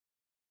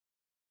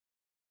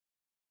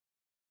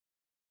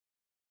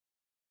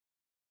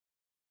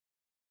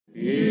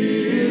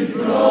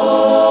Избранный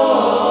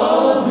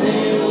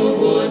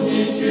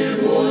угодниче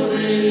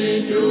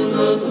Божий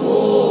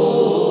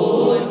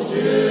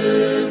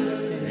чудотворче,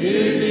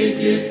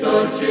 великий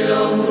старче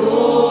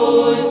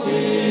Амвросие,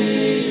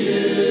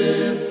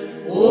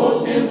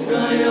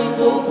 Оптинская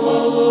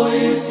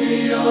похвалой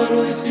всея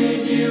Руси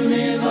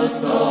дивный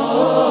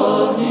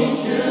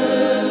наставниче,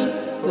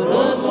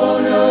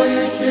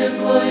 прославляющий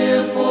Твое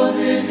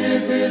подвиги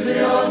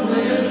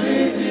безрядное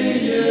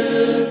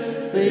житие,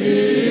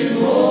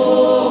 приносим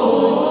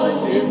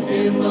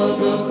Ти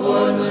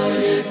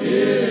многохвальное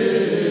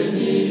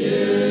пение.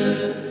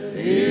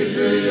 Ты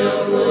же,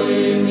 яко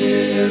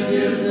имеешь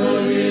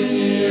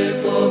дерзновение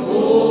ко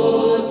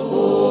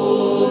Господу,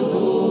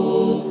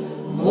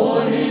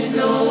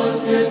 молися от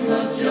всех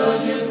нас,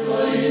 чадет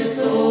Твои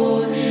со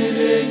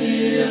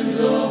умилением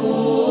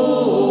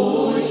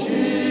зовущих.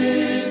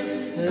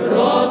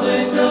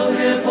 Радуйся,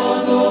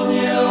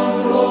 преподобный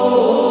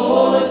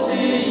Амвросие,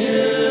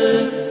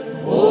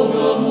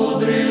 Бога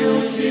мудрый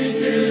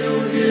учителю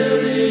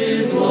веры и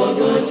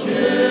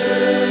благочестия.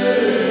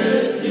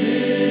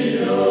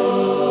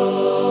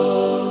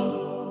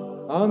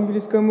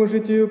 Ангельскому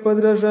житию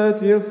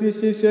подражают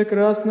верхсвеси вся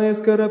красная,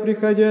 скоро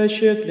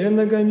приходящая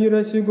тленного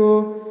мира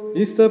сего,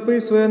 и стопы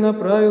свои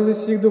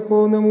направились их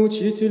духовному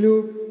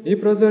учителю и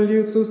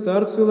прозорливцу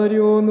старцу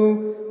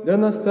Лариону, да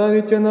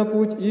наставит тебя на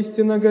путь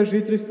истинного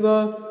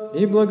жительства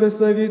и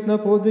благословит на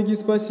подвиги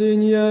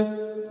спасения.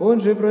 Он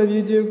же,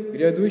 провидев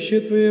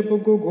грядущее твое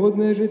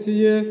богоугодное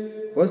житие,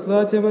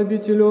 послать тебя в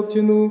обитель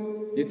Оптину,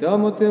 и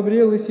там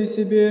отобрел иси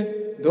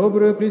себе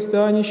доброе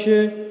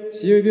пристанище,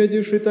 все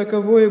увидевши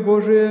таковое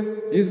Божие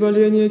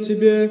изволение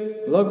тебе,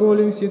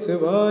 глаголем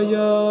сицевая.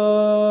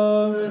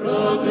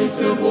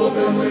 Радуйся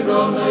Богом и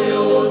равная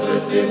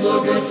отрасли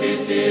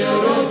благочестия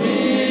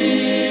родителей,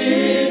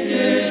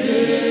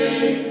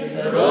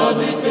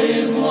 радуйся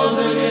из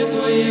младоли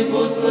Твоих,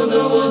 Господа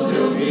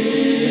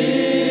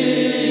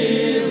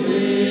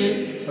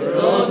возлюбивый,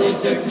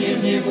 радуйся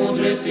книжней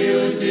мудрости и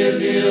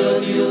усердия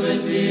от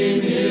юности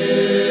имелый,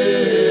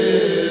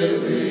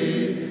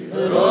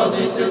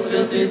 радуйся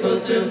святых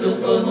отцев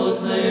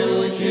духоносное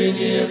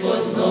учение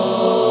познавый,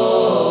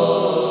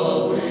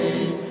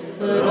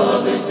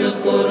 радуйся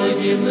скоро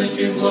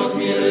гибнущих благ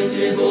мира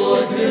сего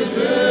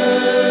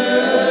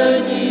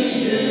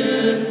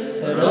отвержение,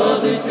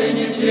 радуйся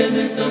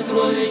нетленных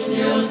сокровищ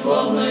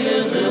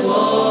неославное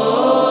желание,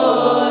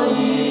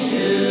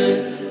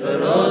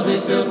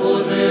 радуйся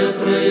Божие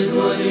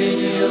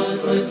произволение о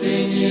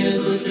спасении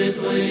души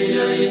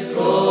Твоей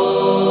искавы,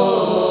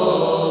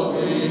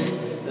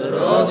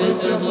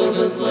 радуйся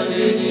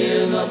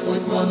благословение на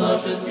путь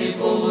монашеский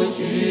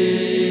получивый,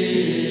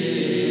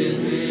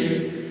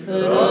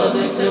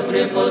 радуйся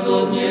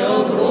преподобный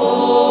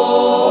Амвросие,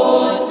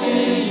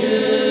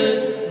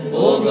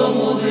 Бога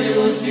мудрый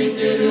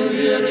учителю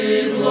веры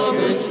и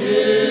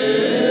благочестия.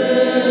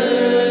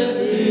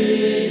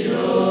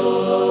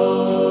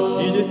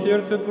 Иди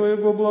сердце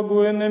Твоего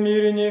благое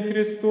намерение,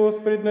 Христос,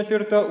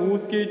 предначерта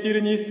узкий и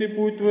тернистый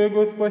путь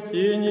Твоего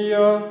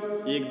спасения,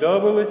 и гда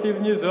вылоси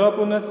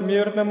внезапу на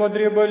смертном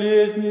одре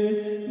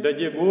болезни,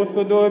 дади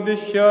Господу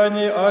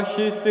обещание,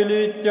 аще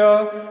исцелить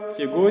Тя,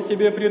 всего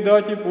себе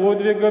предать и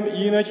подвигам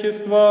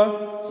иночества,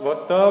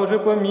 восстав же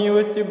по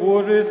милости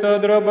Божией со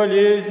одра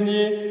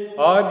болезни,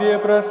 абе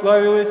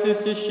прославилась и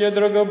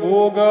щедрого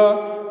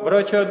Бога,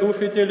 врача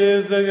души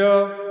телес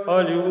зовя.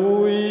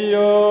 Аллилуйя!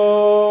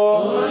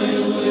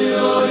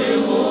 Аллилуйя!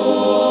 Аллилуйя!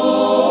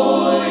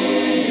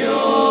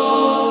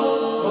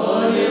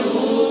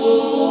 Аллилуйя!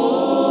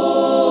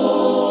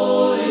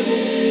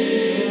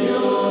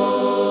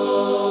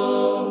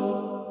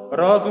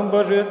 Разум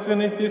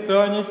божественных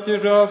писаний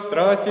стяжа в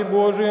страсти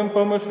Божием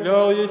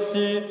помышлял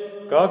еси,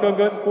 как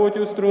Господь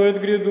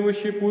устроит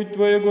грядущий путь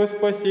Твоего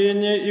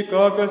спасения и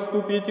как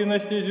отступить и на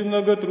стезю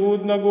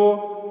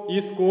многотрудного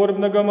и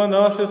скорбного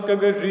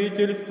монашеского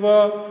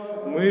жительства.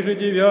 Мы же,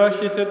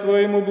 дивящиеся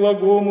Твоему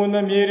благому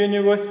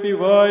намерению,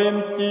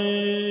 воспеваем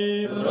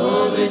Ти.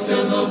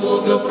 Радуйся на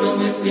Бога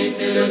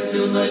промыслителя,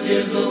 всю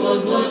надежду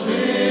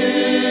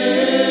возложивый.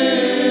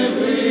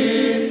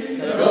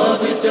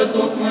 Радуйся,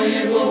 ток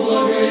моего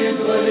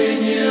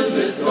благоизволения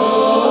взыскавый.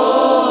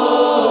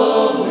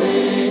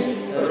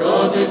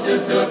 Радуйся,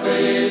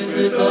 всякое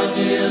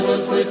испытание во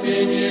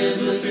спасение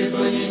души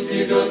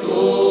понести готовый.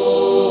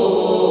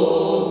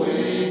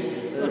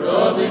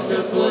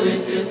 Радуйся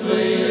совести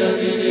своей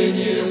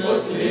обелению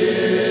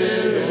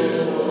последовый.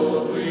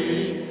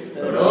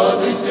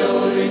 Радуйся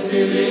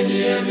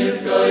увеселение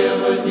мирское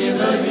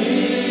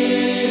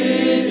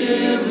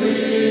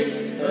возненавидевый.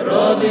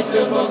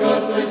 Радуйся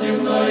богатство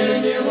земное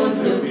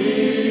невозлюбивый.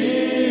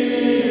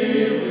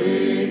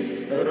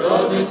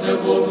 Радуйся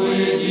Богу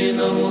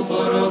единому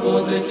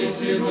поработать и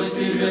всего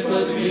себе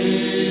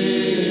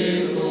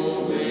подвигнувый.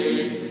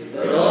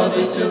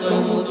 Радуйся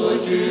тому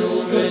точию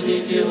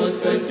угодить и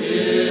воскотевый.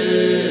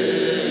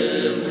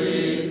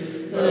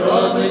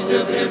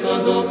 Радуйся,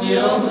 преподобный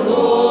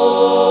Амвросие,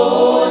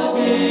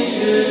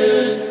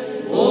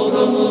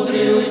 Бога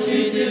мудрый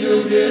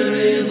учителю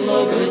веры и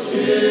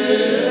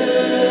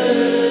благочестия.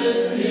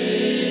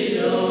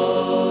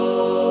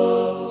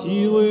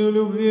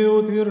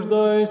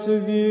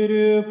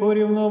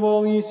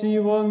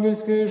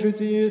 воинское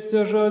житие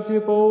стяжати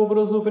по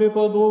образу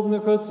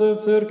преподобных отцев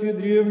церкви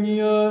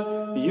древния,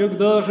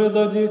 егда же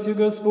дадите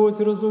Господь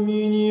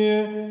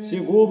разумение,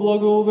 сего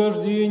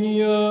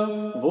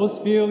благоугождения,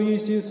 воспел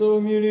еси со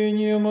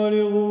умилением,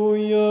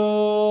 аллилуйя.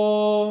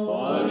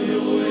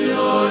 Аллилуйя,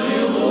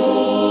 аллилуйя,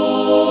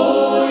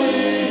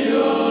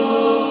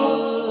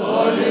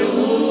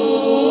 аллилуйя.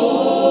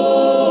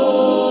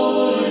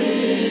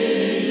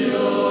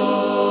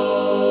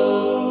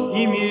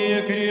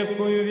 Имея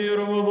крепкую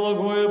веру во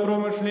благое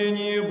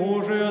промышление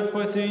Божие о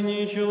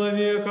спасении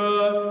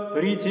человека,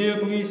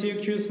 притекл еси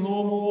к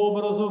честному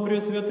образу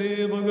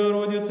Пресвятые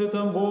Богородицы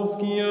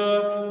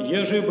Тамбовския,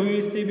 еже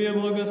бысь тебе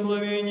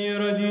благословение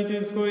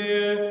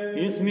родительское,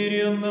 и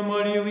смиренно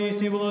молил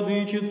еси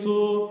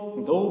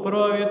Владычицу, да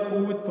управит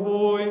путь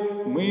твой,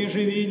 мы же,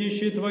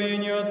 видящие твое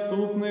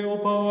неотступное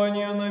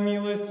упование на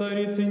милость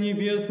Царицы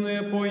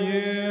Небесной,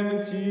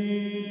 поем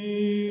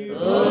ти.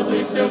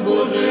 Радуйся,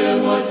 Божия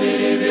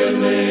Матери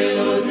верной,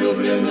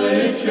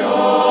 возлюбленная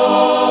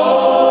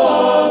чадо,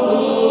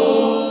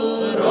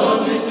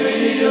 радуйся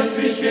ее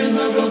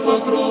священного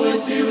покрова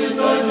силы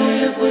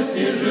тайное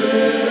постижение,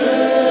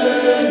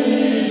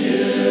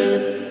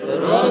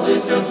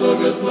 радуйся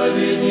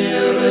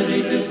благословение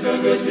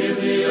родительского через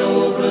ее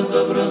образ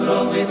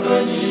добронравный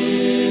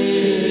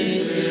хранителю,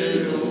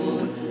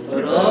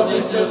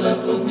 радуйся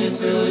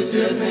заступнице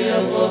усердной,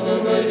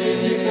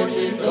 благоговение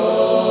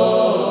почитателю,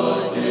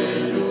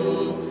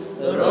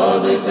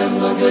 радуйся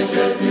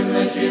многочастным в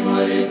ночи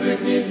молитвы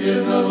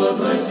незвездно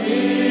возносимый,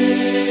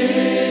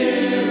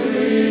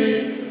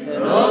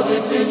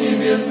 радуйся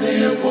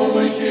небесные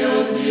помощи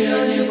от нее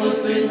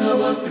непостыдно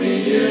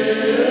восприемый,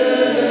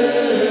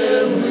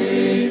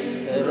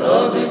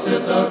 радуйся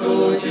так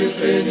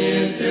утешение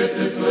в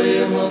сердце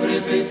своем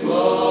обретый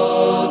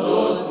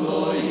сладостное,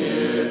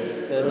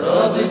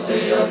 радуйся,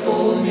 яко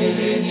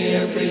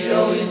умиление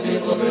приявися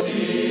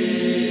благодишное,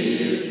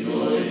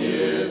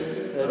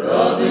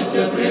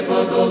 радуйся,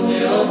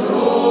 преподобный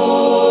Амвросий,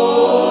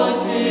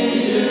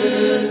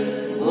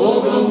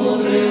 Богом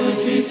мудрый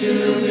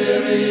учителю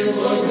веры и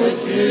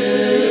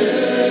благочестия.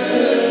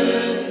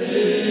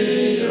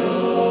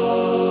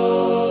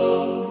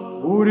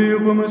 Бурью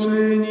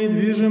помышлений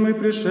движимый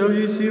пришел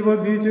еси в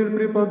обитель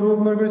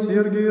преподобного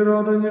Сергия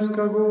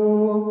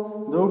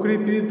Радонежского, да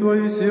укрепит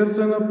твое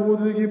сердце на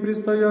подвиге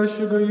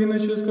предстоящего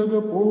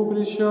иноческого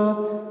поприща,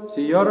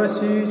 сия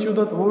России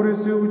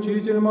чудотворец и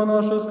учитель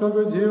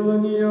монашеского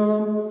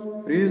делания,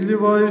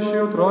 преизливающий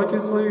от раки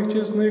своих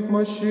честных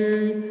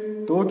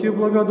мощей, токи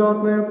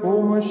благодатной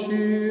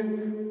помощи,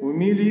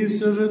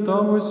 умилився же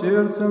тому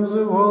сердцем,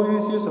 взывал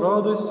еси с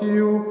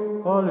радостью,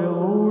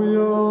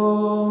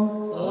 аллилуйя.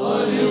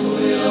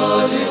 Аллилуйя,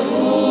 аллилуйя,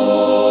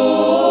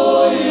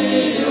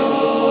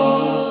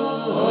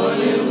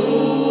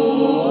 аллилуйя.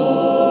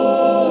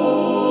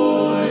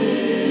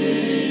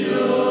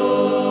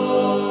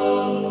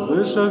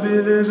 Слыша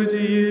веле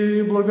житие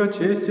и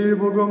благочестие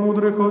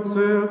богомудрых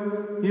отцев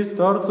и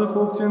старцев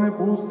Оптины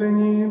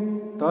пустыни,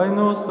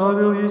 тайно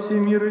оставил еси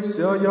мир и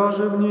вся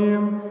яже в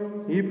нем,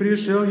 и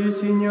пришел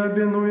еси, не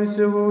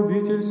обинуйся во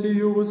обитель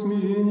сию во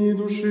смирении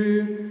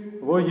души,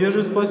 во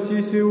еже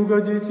спастись и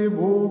угодите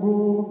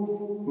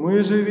Богу.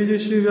 Мы же,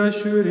 видящие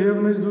вящую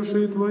ревность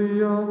души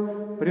твоя,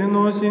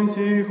 приносим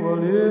ти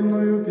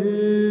хвалебную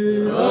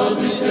песнь.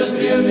 Радуйся,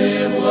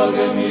 древнее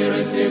благо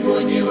мира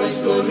сего, ни во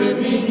что же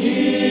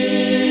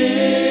вменимый.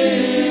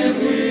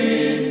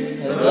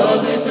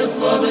 Радуйся,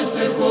 сладость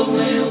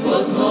церковную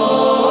познай.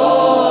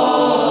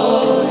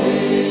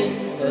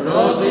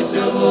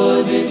 Радуйся, во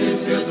обитель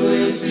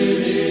святую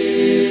вселилися.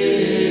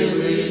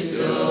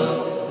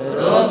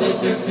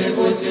 Радуйся,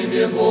 всего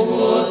себе Богу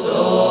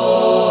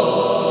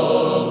отдавай.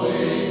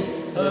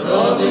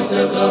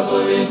 Радуйся,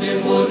 заповеди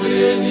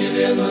Божие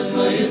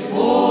неленостно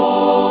исполнивай.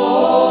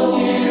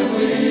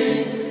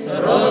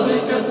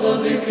 Радуйся,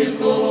 плоды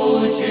Христова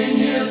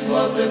учения,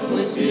 сладце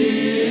вкусивай.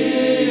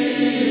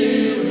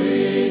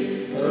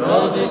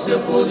 Радуйся,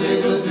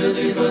 подвигу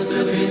святых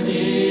отцев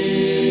ревнителю.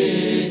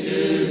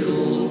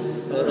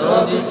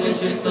 Радуйся,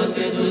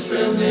 чистоты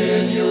душевные,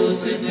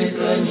 неусыпный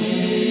хранителю.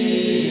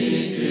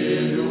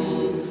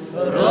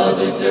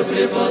 Радуйся,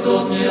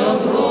 преподобный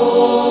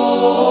Амвросий,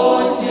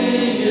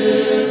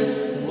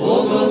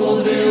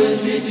 Богомудрый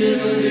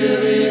учителю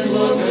веры и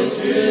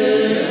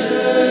благочестия.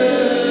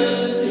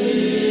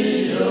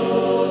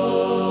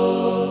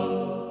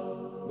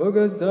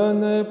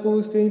 Богозданная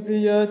пустынь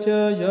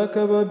приятия,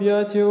 яко в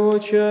объятия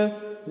оча,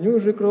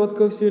 нюже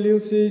кротко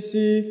вселился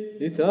иси,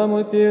 и там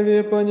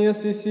опевие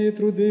понес иси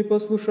труды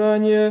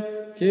послушания,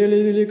 кели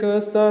великого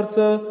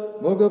старца,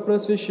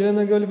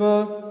 богопросвященного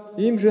льва,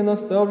 им же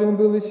наставлен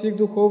был иси к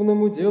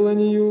духовному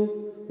деланию,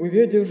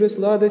 увидев же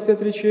сладость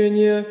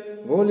отречения,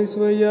 воли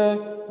своя,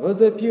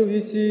 возопил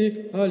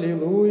еси,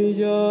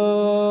 аллилуйя.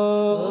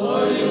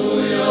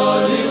 Аллилуйя,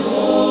 аллилуйя,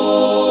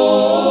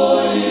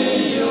 аллилуйя.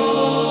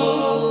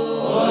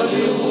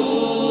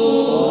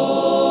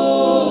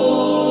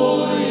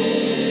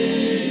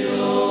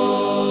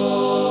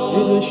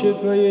 жилище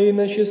Твое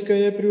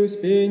иноческое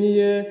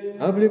преуспение,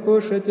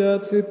 облекоша Тя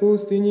отцы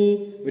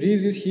пустыни,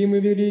 вризи схимы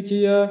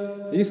великие,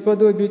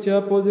 исподоби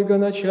Тя подвига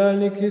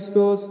начальник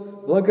Христос,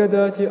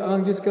 благодати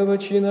ангельского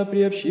чина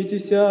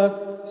приобщитеся,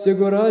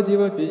 всего ради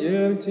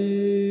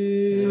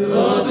вопиемте.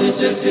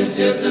 Радуйся всем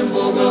сердцем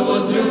Бога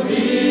возлюбивый,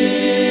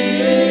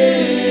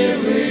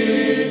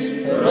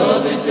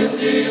 радуйся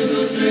всею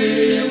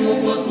душей Ему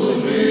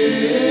послуживый,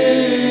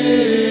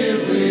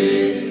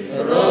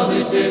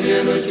 радуйся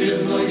верующий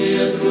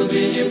многие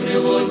труды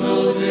непреложно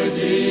утвердивый,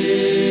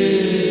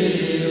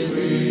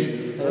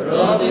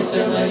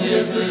 радуйся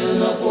надеждою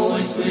на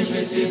помощь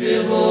свыше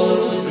себе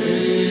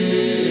вооруживый,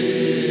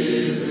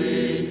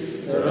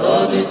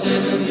 радуйся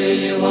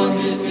любви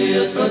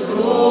евангельские сокровище,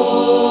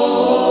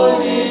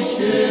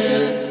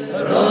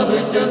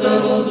 радуйся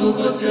даром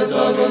Духа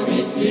Святаго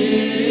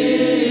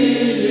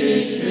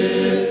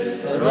вместилище,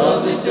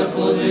 радуйся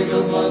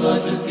подвигов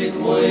монашеских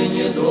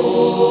воине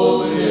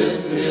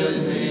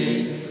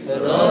доблестный,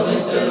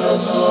 радуйся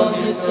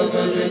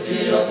равноангельского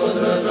жития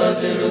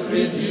подражателю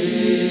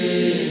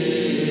предельный,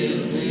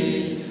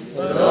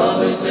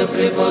 радуйся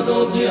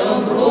преподобне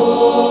Амвросии,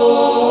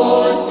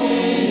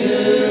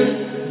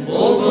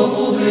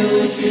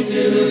 Богомудрый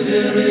учителю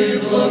веры и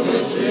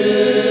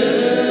благочестия.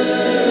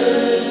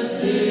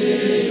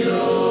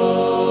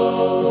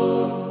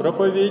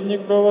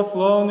 Проповедник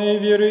православной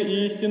веры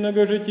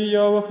истинного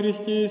жития во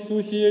Христе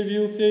Иисусе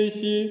явился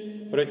Иси,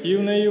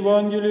 противное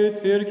Евангелию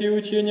Церкви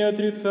учения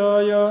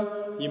отрицая,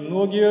 и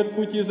многие от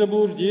пути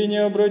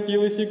заблуждения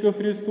обратились и ко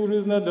Христу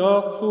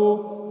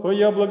жизнодавцу,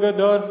 поя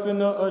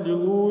благодарственно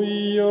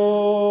Аллилуйя.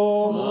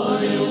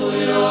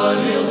 Аллилуйя,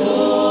 аллилуйя.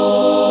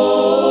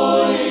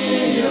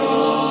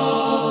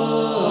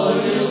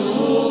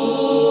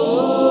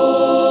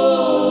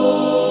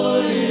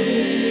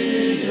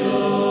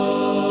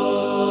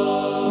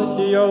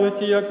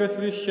 Яко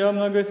свеща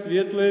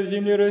многосветлое в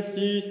земле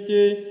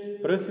российской,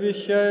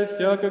 просвещая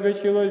всякого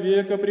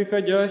человека,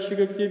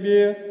 приходящего к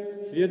Тебе,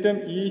 светом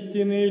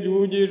истины,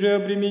 люди же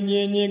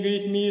обременение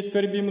грехми и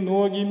скорби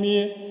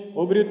многими,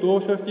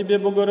 обретоша в Тебе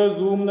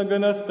богоразумного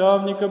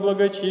наставника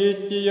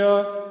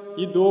благочестия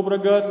и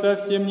доброго Отца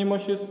всем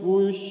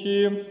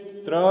немоществующим,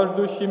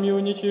 страждущим и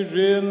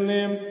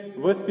уничиженным,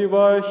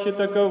 воспевающе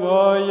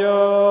таковая.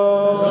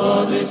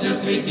 Радуйся,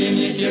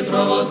 святильниче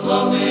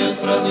православные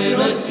страны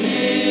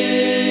российские,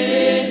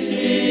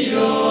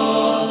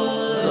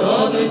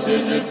 радуйся,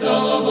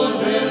 зерцало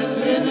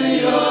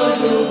божественные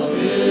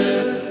любви,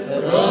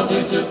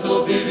 радуйся,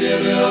 столпы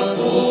веры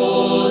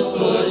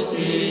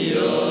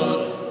апостольские,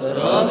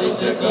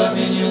 радуйся,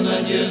 каменью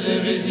надежды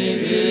жизни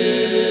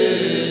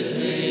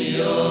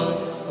вечной,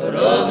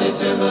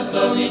 радуйся,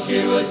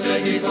 наставничий во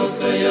всяких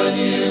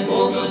обстояниях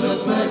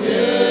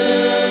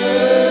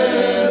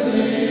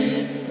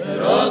богодухновенный,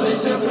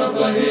 радуйся,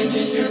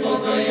 проповедниче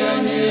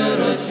покаяние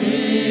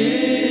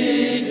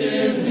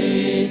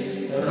рачительный,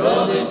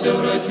 радуйся,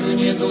 врачу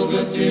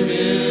недугов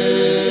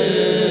телесных,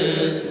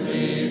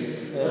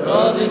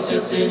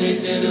 радуйся,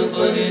 целителю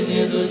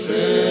болезни душевных,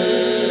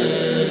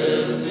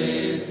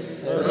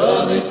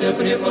 радуйся,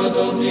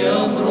 преподобне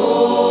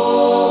Амвросии,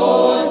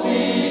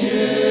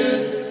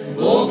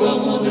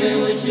 Богомудрый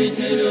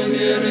учителю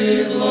веры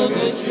и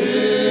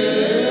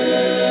благочестия.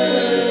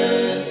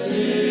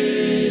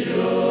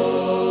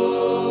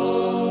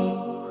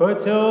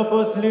 Хотя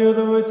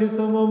последовать и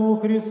самому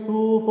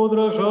Христу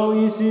подражал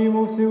еси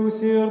ему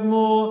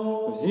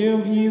всеусердно,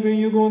 взем иго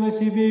его на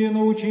себе и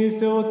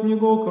научился от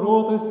него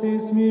кротости и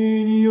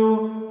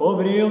смирению,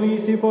 обрел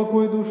еси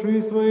покой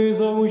души своей,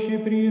 зовущей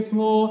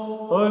присно.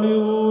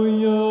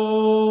 Аллилуйя!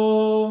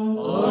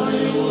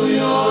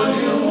 Аллилуйя,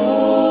 аллилуйя!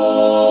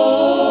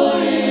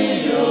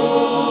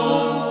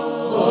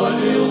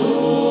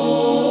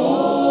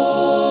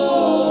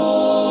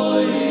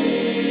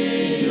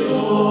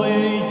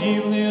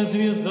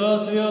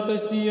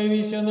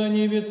 Явися на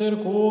небе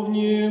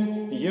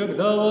церковне,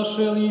 егда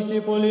вошел еси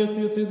по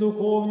лестнице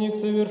духовник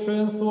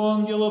совершенству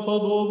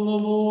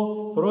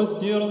ангелоподобному,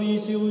 простерл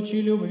еси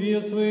лучи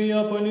любви своей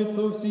по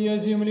лицу всея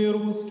земли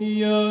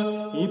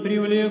русские, и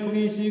привлек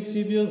еси к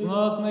себе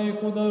знатная и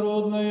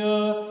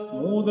худородная,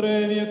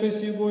 мудрая века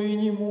сего и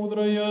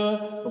немудрая,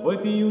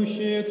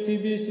 вопиющая к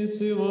тебе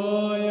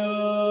сицевая.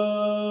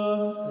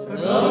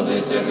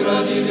 Радуйся,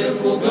 гради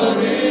вверху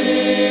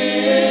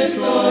горы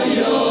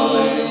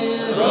своей,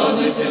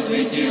 радуйся,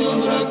 светило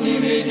мрак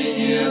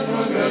неведения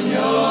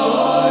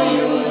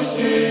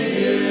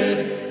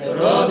прогоняющее,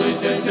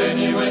 радуйся, вся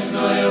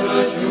немощная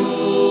врачуяй,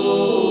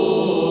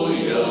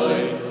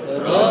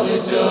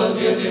 радуйся от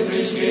бед и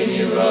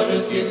прещений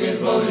вражеских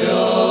избавляй,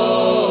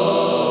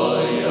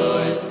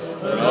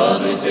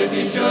 радуйся,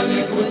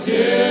 печальных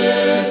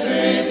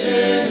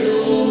утешителю,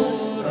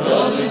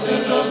 радуйся,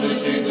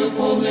 жаждущих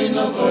духовной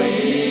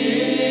напоителю,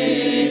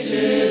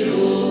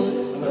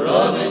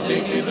 радуйся,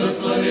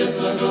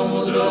 хитрословесного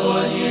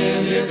мудрования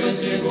века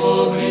сего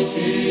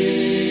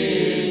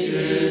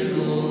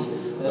обличителю,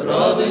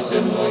 радуйся,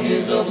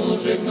 многих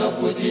заблудших на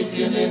путь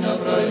истины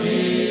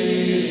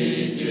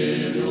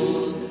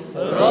направителю,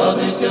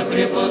 Радуйся,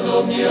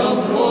 преподобный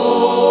Амвросий,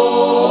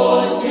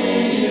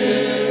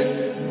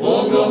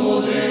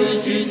 богомудрый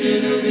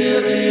учителю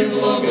веры и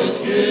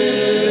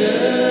благочестия.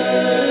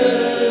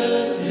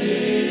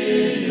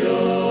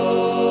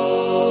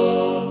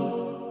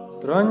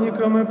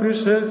 Странникам и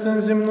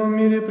пришельцам в земном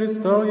мире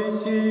предстал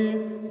еси,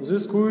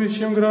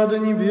 взыскующим града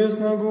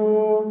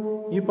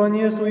небесного, и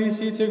понесл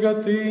еси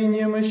тяготы и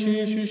немощи,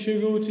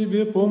 ищущего у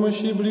тебе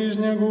помощи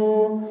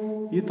ближнего,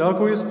 и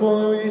так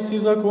исполнил еси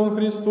закон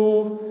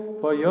Христов,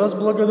 поя с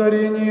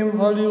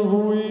благодарением.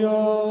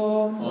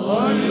 Аллилуйя!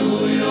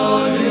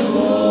 Аллилуйя!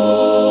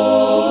 Аллилуйя!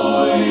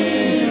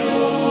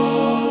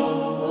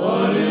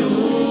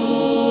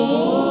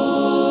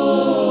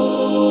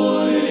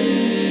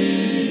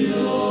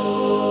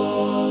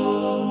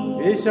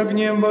 Весь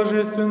огнем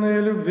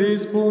божественной любви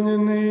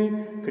исполненный,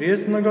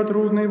 крест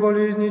многотрудной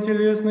болезни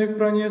телесных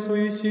пронесл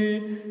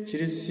еси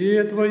через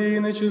все твои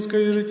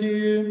иноческое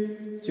житие,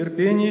 в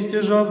терпении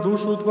стяжав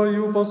душу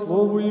твою по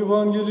слову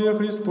Евангелия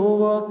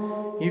Христова,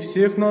 и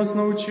всех нас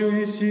научил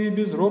еси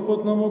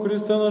безропотному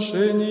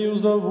крестоношению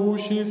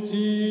зовущих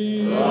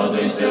ти.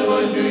 Радуйся,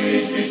 вождю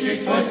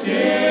ищущих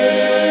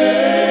спасения,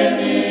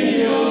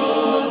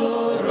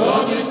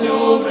 радуйся,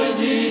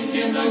 образе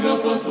истинного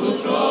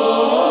послушания,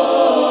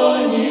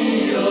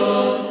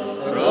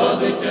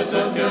 радуйся,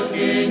 сам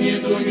тяжкие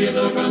недуги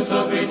до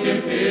конца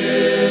претерпевый,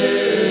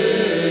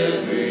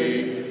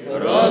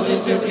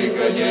 радуйся,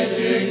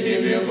 приходящие к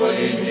тебе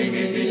болезни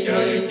и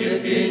печали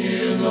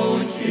терпению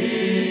научивый,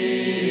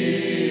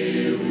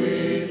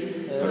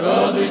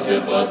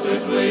 радуйся, пастырь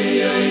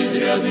твоя,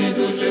 изрядной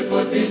душе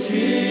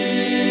попечителю,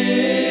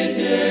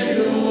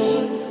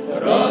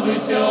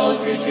 радуйся,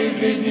 алчущих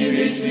жизни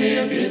вечной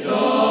обитателю,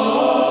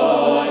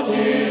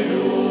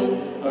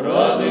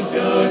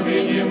 радуйся,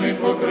 обидимый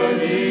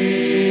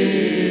покровителю,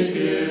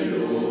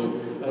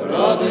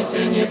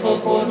 радуйся,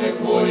 непокорный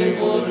к воле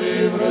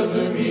Божией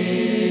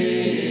вразумителю,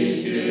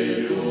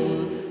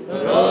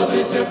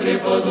 радуйся,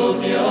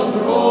 преподобный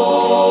Амвросий,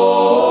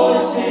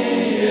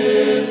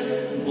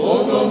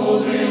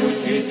 богомудрый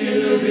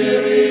учителю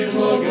веры и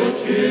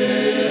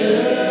благочестия.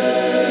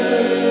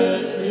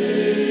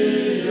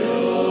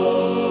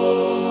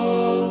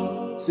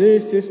 Все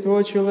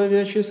естество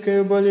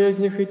человеческое в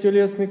болезнях и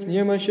телесных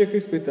немощах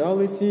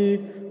испытал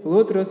иси,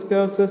 плоть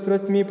распялся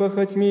страстьми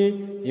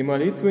похотьми, и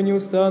молитвы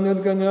неустанно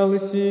отгонял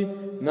иси,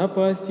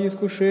 напасти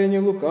искушения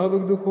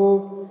лукавых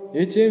духов,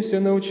 и тем все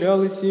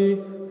научал иси,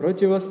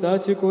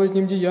 противостать и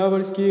козням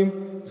дьявольским,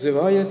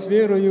 взывая с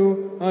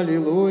верою.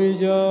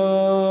 Аллилуйя!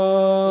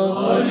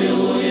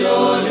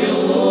 Аллилуйя!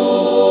 Аллилуйя!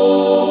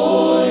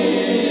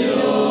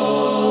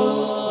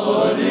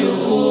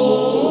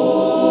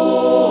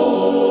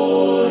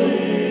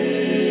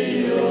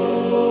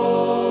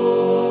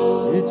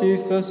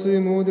 Витийства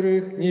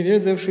суемудрых, не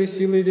ведавший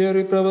силы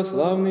веры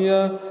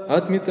православные,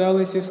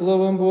 отметалась и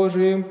Словом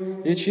Божиим,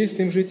 и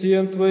чистым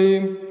житием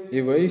Твоим,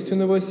 и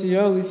воистину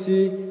воссиял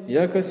иси,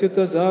 яко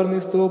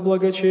светозарный столб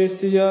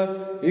благочестия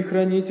и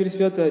хранитель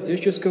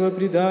святоотеческого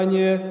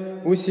предания,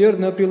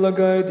 усердно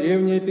прилагая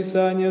древнее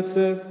Писание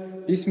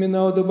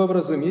письмена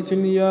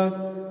удобовразумительные,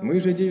 мы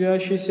же,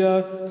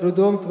 девящийся,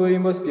 трудом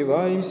Твоим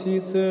воспеваем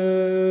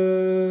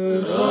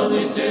сице.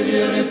 Радуйся,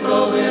 веры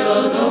правой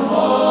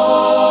адаманте,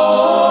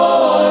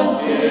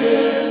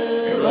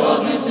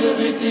 радуйся,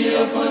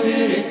 жития по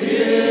вере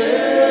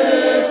крепости,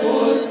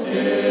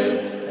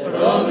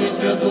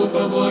 радуйся,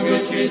 духа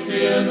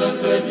благочестия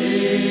насадителю,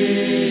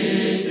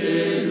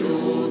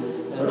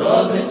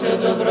 радуйся,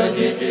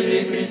 добродетели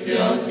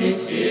христианских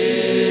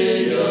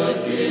сеятелю,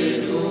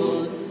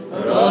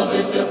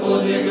 радуйся,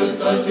 подвигов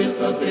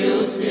старчества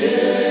преуспеяние,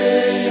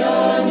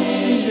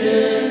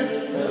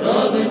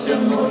 радуйся,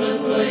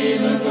 множество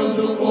иноков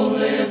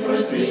духовное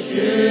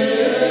просвещение,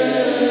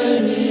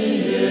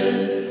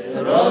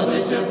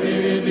 радуйся,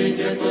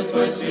 приведите ко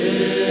спасению,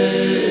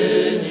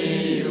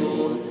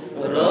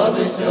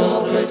 радуйся,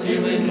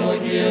 обратимый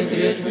многие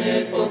грешные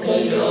к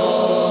покаянию,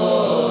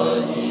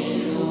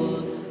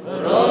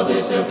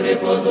 радуйся,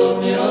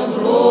 преподобный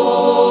Амвросий,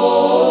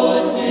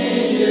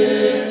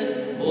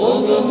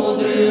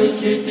 богомудрый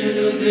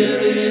учителю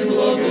веры и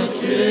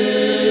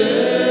благочестия.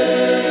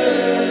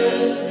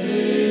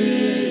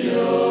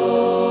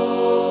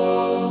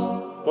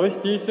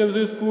 Спастися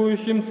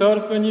взыскующим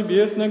Царство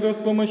Небесного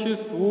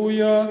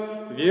вспомоществуя,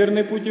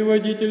 верный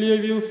путеводитель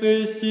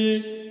явился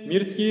иси,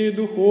 мирские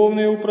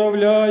духовные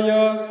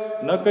управляя,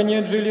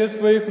 наконец же лет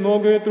своих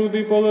многое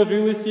труды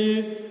положил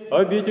иси,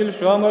 обитель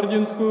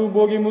шамардинскую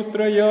убогим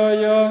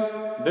устрояя,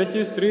 да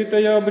сестры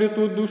тая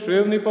обретут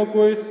душевный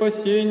покой и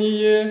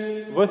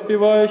спасение,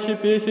 воспевающий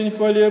песнь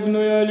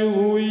хвалебную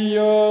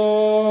Аллилуйя.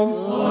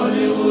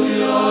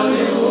 Аллилуйя,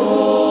 аллилуйя,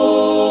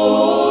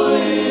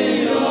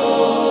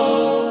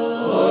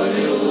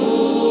 аллилуйя.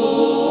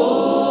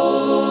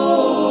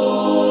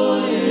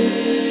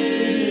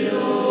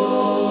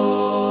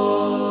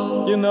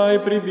 Стена и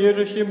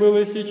прибежище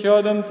было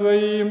чадом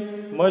Твоим,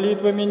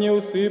 молитвами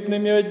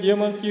неусыпными от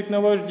демонских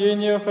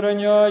наваждений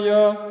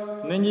охраняя,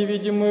 на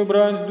невидимую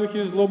брань с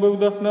духи злобы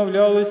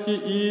вдохновлялась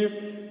и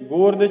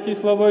гордость и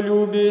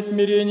славолюбие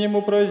смирением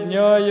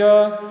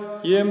упраздняя,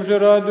 тем же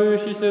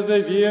радующийся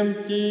зовем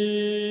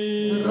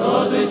Ти.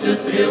 Радуйся,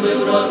 стрелы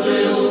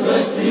вражие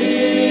угасимы,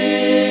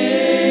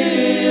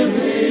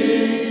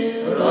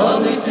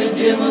 радуйся,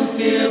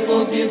 демонские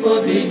полки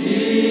победивы,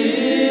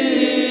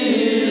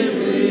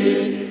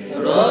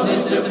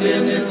 радуйся,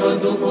 пленных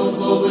от духов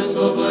злобы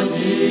освободивы,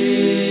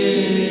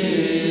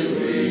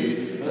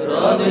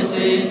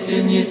 радуйся, из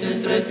темницы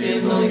страстей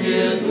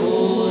многие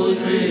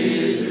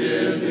души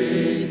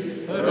изведы,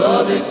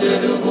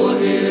 радуйся,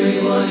 любовью и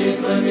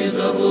молитвами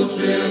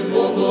заблудшие к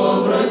Богу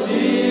обративы,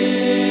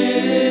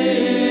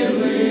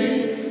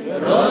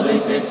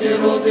 радуйся,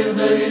 сироты,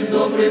 вдовиц,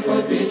 добрый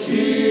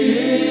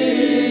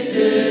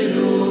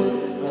попечителю,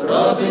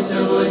 радуйся,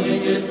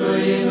 водительство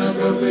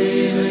иноков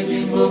и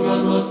иноких,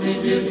 богоносный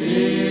зиждителю,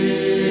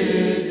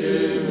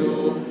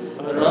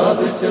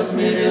 радуйся,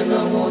 смиренно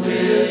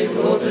мудрее и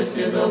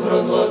кротости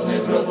доброгласный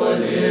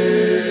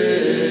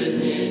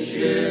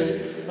проповедниче,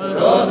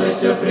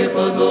 радуйся,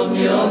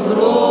 преподобный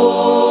Амвросий,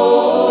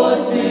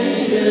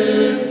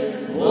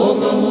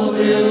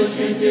 богомудрый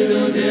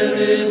учителю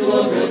веры и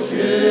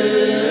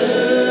благочестия.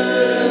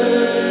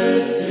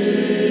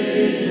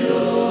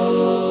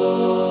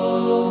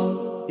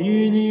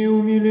 И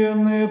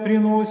неумиленное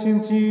приносим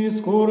Ти,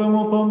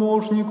 скорому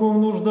помощнику в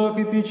нуждах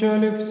и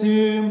печалях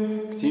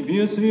всем, к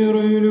Тебе с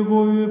верою и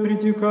любовью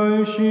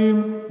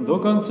притекающим, до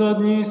конца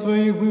дней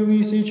своих был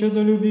еси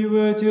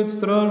чадолюбивый Отец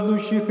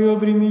страждущих и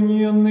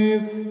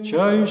обремененных,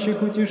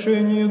 чающих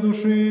утешение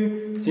души,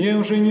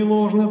 тем же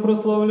неложно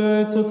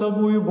прославляется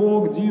Тобой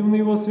Бог,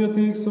 дивный во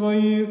святых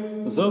Своих,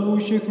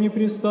 зовущих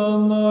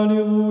непрестанно.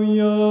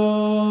 Аллилуйя!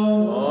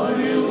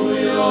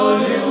 Аллилуйя!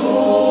 Аллилуйя!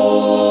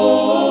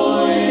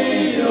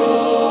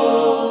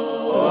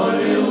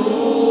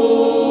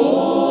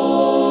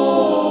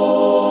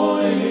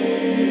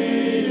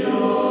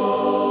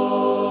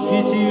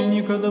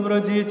 Светильника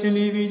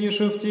добродетелей видишь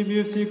в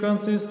Тебе все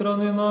концы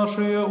страны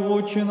нашей,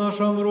 Отче наш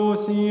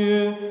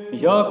Амвросие,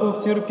 яко в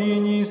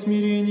терпении и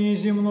смирении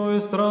земное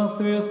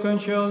странствие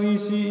скончал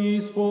еси и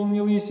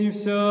исполнил еси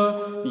вся,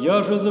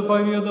 я же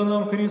заповеда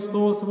нам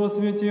Христос во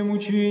святем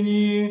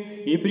учении,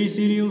 и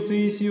приселился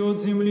еси от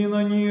земли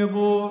на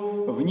небо,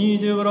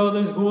 вниде в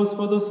радость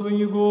Господа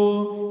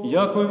своего,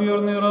 яко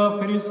верный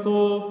раб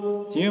Христов,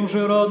 тем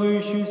же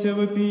радующийся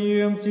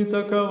вопием Ти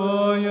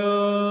таковая.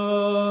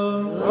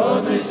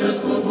 Радуйся,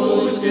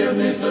 слугу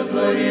усердный,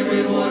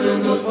 сотворивый волю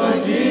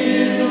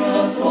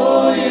Господина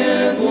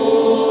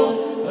своего,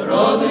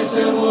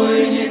 радуйся,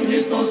 воине,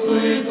 Христов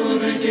суету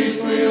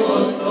житейскую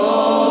оставили,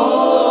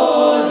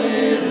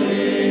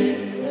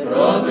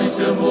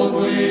 радуйся,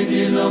 Богу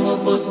единому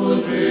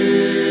послуживый,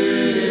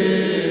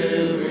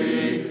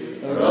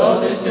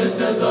 радуйся,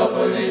 вся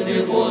заповеди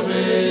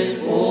Божие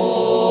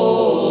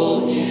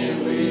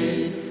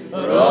исполнивый,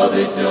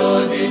 радуйся,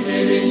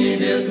 обители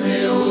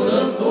небесные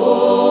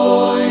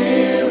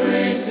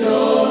удостоивайся,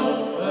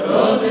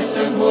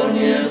 радуйся,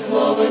 горние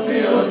славы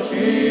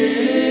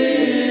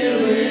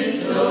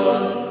приобщивайся,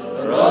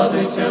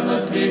 радуйся,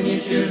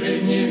 наследниче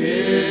жизни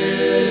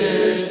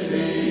вечная,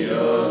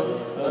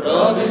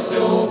 радуйся,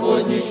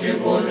 угодниче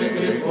Божий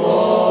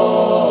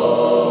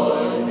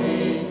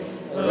прихвальный,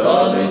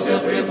 радуйся,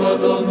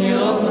 преподобный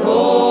Амвросий,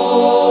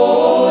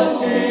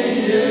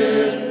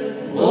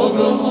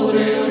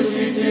 богомудрый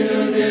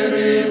учителю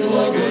веры и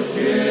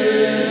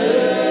благочестия.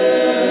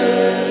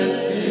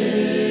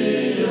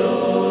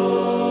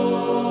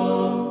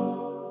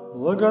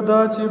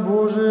 Благодати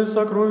Божией,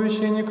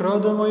 сокровище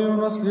некрадомое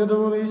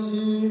унаследовал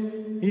еси,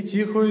 и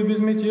тихое и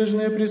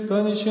безмятежное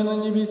пристанище на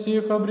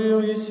небесех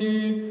обрел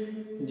еси,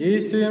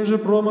 действием же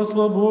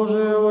промысла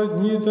Божия во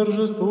дни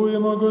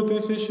торжествуемого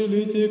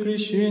тысячелетия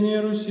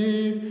крещения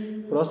Руси,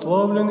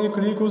 прославленный к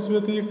лику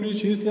святых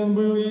причислен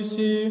был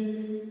еси,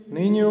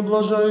 ныне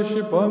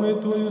ублажающий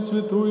память Твою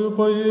святую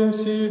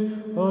поемси.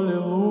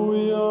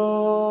 Аллилуйя!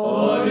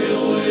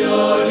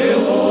 Аллилуйя!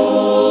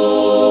 Аллилуйя!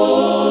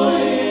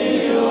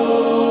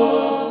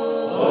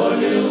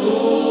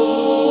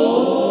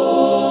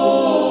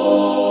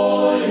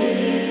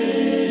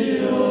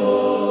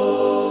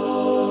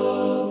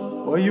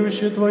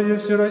 Поющее Твое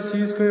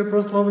всероссийское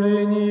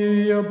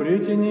прославление и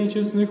обретение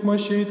честных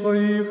мощей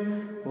Твоих,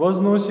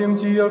 возносим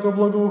Ти, яко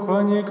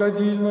благоухание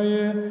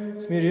кадильное,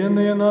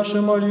 смиренные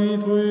наши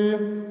молитвы,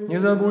 не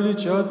забудет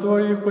чад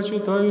Твоих,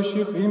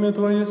 почитающих имя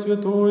Твое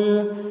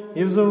святое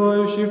и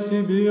взывающих к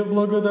Тебе в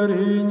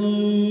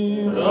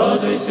благодарении.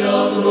 Радуйся,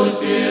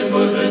 Амвросия,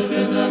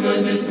 божественного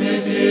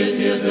бессмертия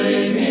Те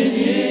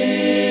заименитый,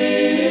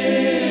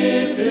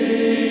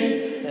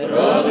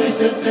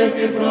 радуйся,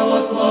 Церкви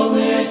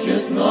православная,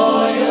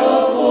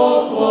 честная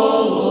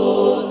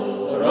похвалу,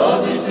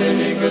 радуйся,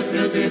 лика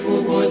святых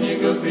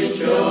угодников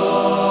причастниче,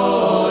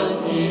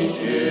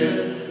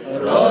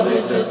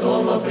 радуйся,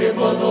 сома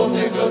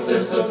преподобных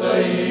отцев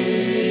сотаиниче,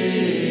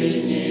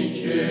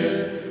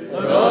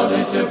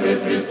 радуйся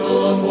пред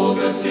престолом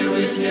Бога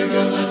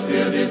Всевышнего, наш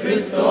твердый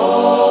предстателю,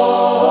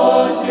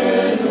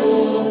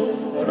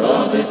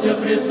 радуйся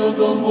пред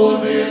судом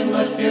Божиим,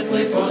 наш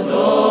теплый ходай,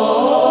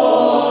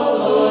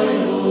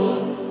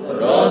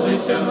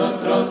 Радуйся на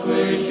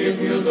странствующих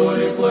в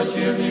юдоле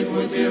плачевный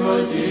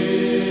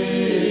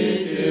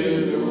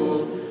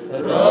путеводителю.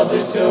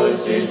 Радуйся во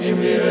всей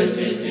земле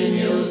российской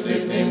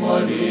неусыпной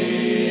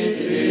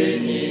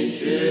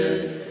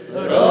молитвенниче.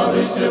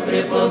 Радуйся,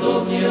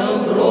 преподобный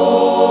Амвросий,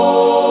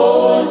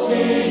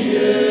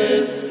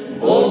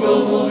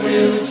 Богом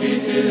мудрый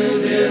учителю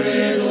веры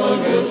и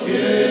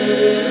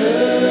благочестия.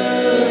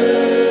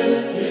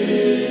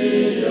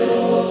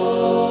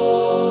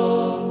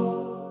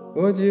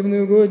 О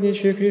дивный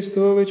угодниче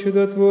Христовый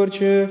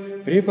чудотворче,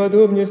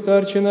 преподобный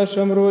старче наш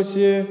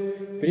Амвросий,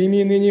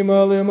 прими ныне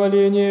малое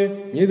моление,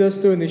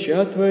 недостойный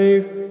чад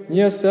Твоих,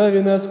 не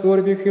остави нас в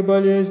скорбях и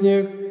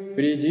болезнях,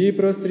 приди и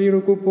простри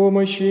руку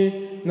помощи,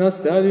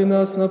 настави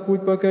нас на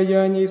путь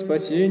покаяния и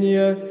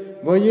спасения,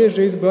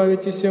 воеже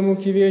избавитеся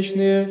муки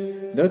вечные,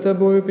 да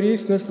Тобою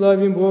присно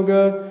славим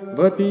Бога,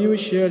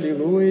 вопиющий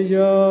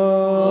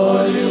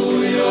Аллилуйя.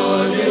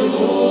 Аллилуйя,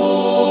 аллилуйя,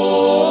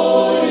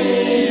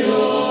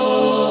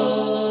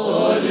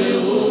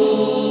 аллилуйя.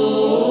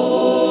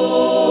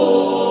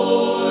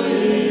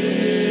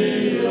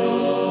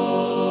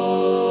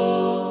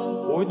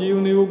 О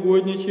дивный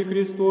угодничий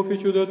Христов и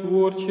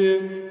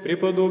чудотворче,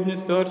 преподобный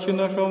старче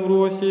наш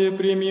Амвросий,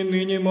 прими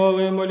ныне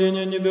малое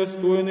моление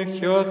недостойных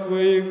чад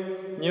Твоих,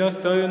 не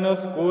остави нас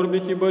в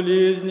скорбях и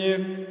болезнях,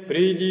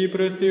 приди и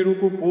простри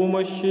руку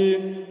помощи,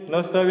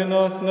 настави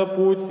нас на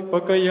путь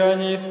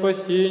покаяния и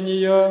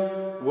спасения,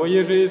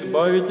 воеже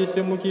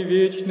избавитеся муки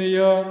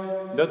вечные,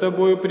 да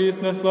Тобою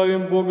присно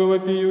славим Бога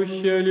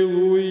вопиющий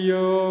Аллилуйя.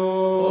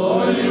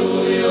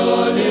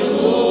 Аллилуйя,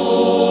 аллилуйя,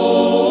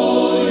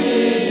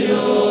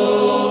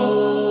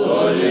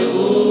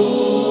 аллилуйя.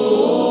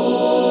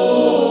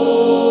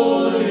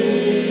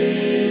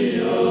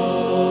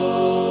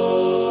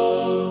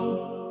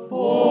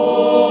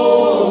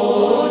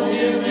 О,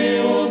 дивный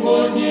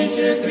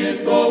угодниче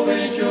Христов и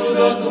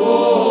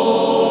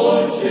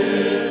чудотворче,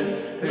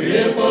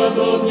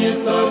 преподобный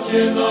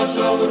старче наш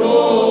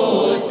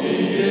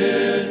Амвросий,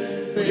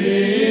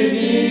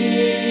 прими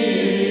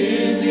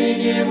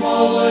ныне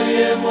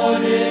малое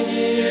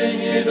моление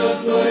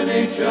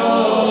недостойных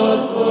чад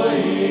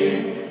Твоих,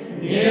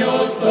 не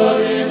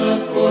остави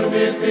нас в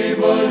скорбях и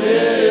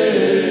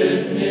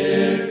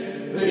болезнях,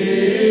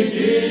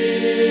 приди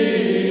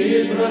и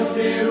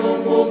простри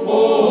руку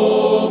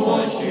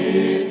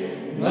помощи,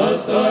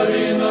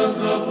 настави нас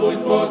на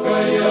путь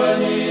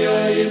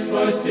покаяния и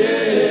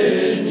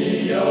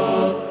спасения,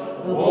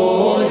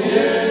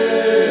 воеже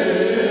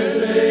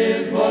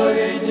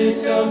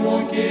избавитеся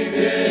муки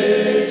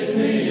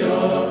вечные,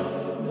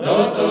 да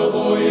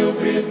Тобою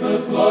присно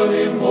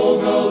славим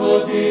Бога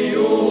вопиюще.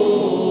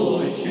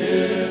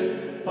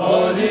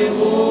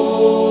 Аллилуйя,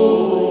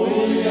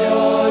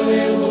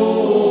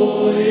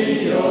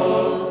 аллилуйя,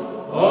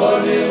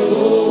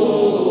 аллилуйя.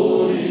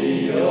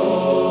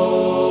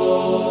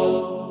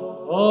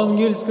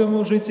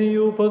 Ангельскому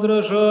житию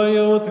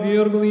подражая,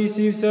 отвергл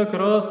еси вся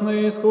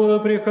красная и скоро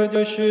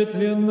приходящая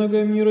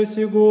тленного мира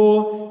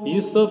сего,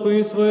 и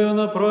стопы своя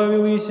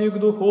направил еси к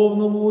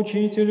духовному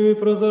учителю и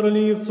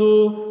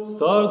прозорливцу,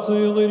 старцу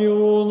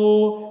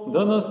Илариону,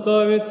 да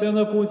наставит тебя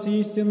на путь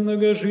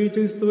истинного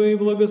жительства и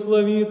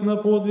благословит на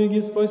подвиги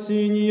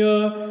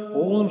спасения.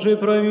 Он же,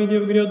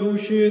 провидев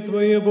грядущее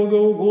Твое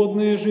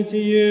богоугодное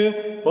житие,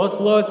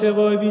 послать тебя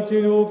в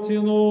обитель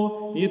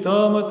Оптину, и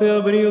там ты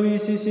обрел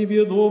еси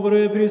себе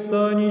доброе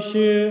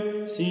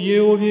пристанище,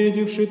 сие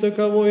увидевши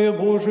таковое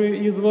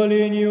Божие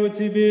изволение о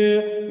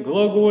Тебе,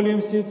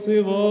 глаголем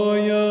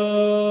сицевая.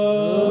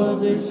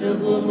 Радуйся,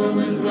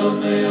 Богом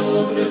избранные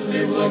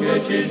отрасли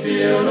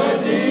благочестия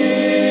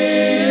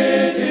родителей,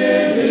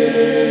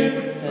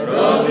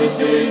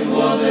 радуйся, из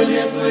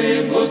владения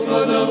Твоих,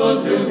 Господа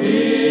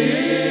возлюбивый,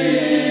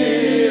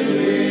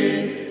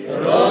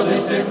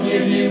 радуйся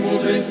книжней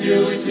мудрости,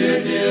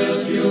 усердия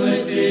от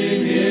юности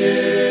имелый,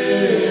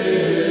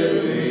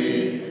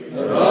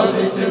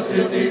 радуйся,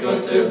 святых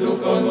отцев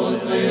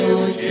духоносное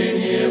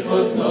учение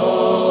познавый,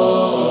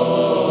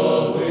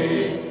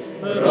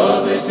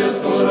 радуйся,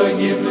 скоро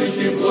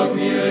гибнущий благ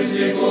мира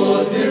сего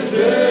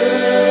отвержение,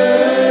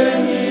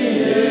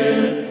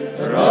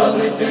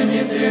 радуйся,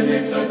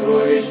 нетленных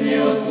сокровищ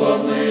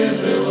неослабное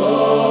желание,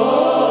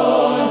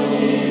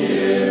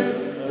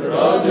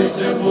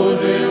 радуйся,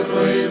 Божие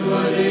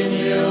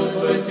произволение, о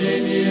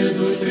спасении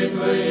души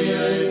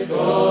Твоей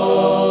искавы,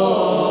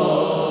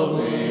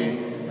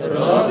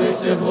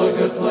 радуйся,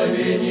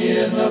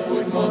 благословение на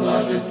путь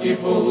монашеский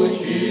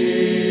получивый,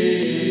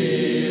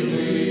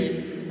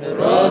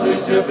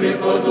 радуйся,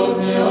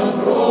 преподобный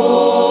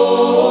Амвросий,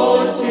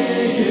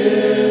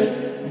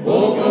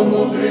 Бога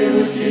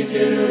мудрый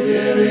учителю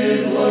веры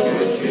и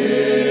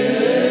благочестия.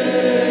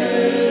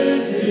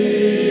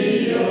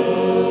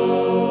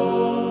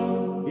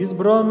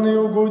 Избранный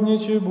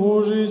угодничий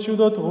Божий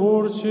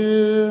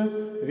чудотворче,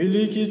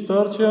 великий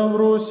старче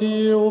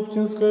Амвросии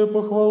Оптинское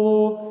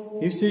похвалу,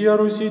 и всея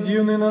Руси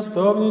дивный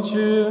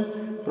наставниче,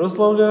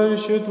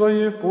 прославляющий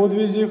Твои в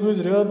подвизях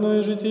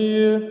изрядное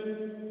житие,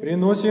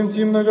 приносим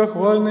Ти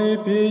многохвальные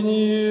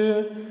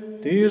пение,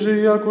 Ты же,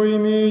 яко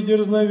имея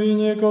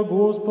дерзновение ко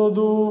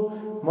Господу,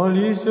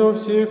 молись о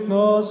всех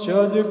нас,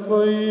 чадях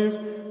Твоих,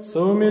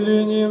 со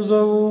умилением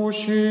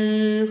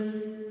зовущих.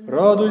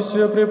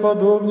 Радуйся,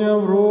 преподобне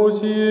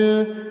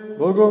Амвросие,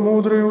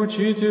 богомудрый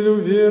учителю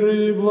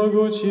веры и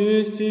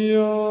благочестия.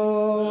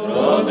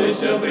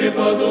 Радуйся,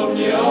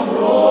 преподобне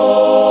Амвросие,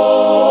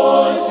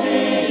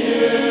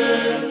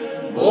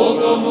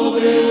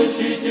 богомудрый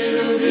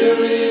учителю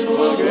веры и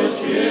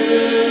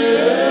благочестия.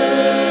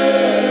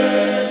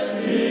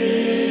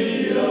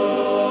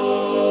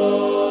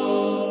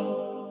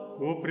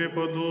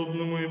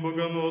 Преподобному и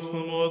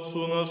богоносному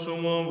отцу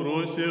нашему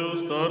Амвросию,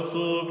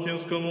 старцу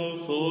Оптинскому,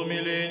 со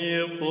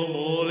умилением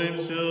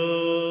помолимся.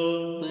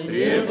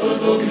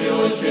 Преподобный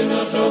отче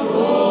наш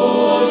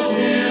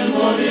Амвросий,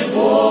 моли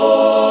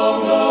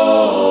Бога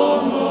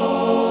о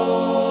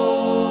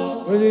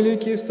нас. О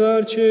великий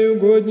старче и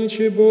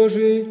угодничий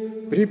Божий,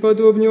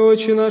 преподобный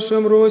отче наш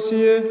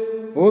Амвросие,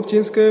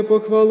 Оптинское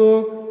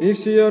похвало и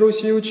всея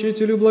Руси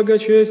учителю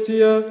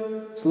благочестия,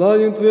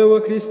 славим Твое во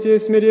Христе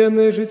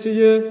смиренное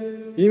житие.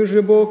 Им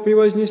же Бог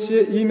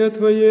превознесе имя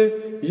Твое,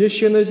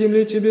 еще на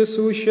земле Тебе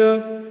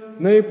суща,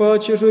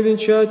 наипаче же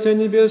венчать Тя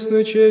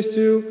небесную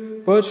честью,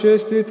 по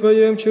шествии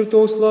Твоем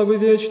чертов славы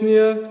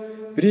вечные.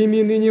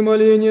 Прими ныне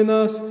моление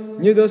нас,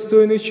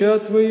 недостойных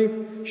чад Твоих,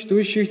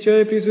 чтущих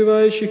Тя и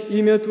призывающих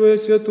имя Твое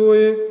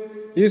святое.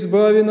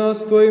 Избави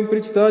нас Твоим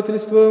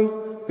предстательством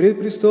пред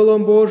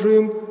престолом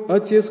Божиим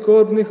от всех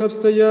скорбных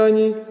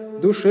обстояний,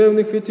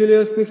 душевных и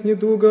телесных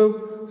недугов,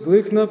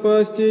 злых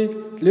напастей,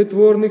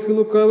 тлетворных и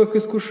лукавых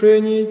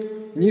искушений,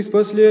 не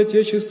спасли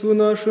Отечеству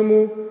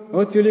нашему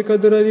от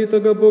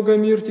великодаровитого Бога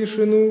мир,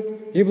 тишину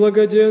и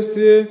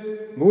благоденствие,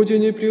 буди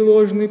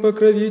непреложный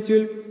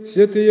покровитель,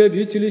 святые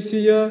обители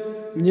сия,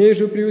 в ней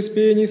же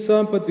преуспеяний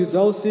сам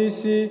подвязался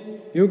иси,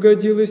 и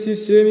угодил иси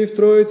всеми в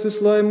Троице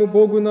славему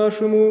Богу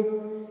нашему.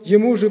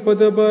 Ему же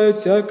подобает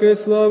всякая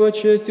слава,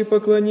 честь и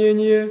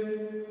поклонение,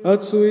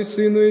 Отцу и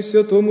Сыну и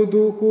Святому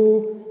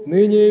Духу,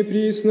 ныне и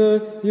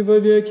присно, и во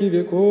веки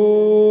веков.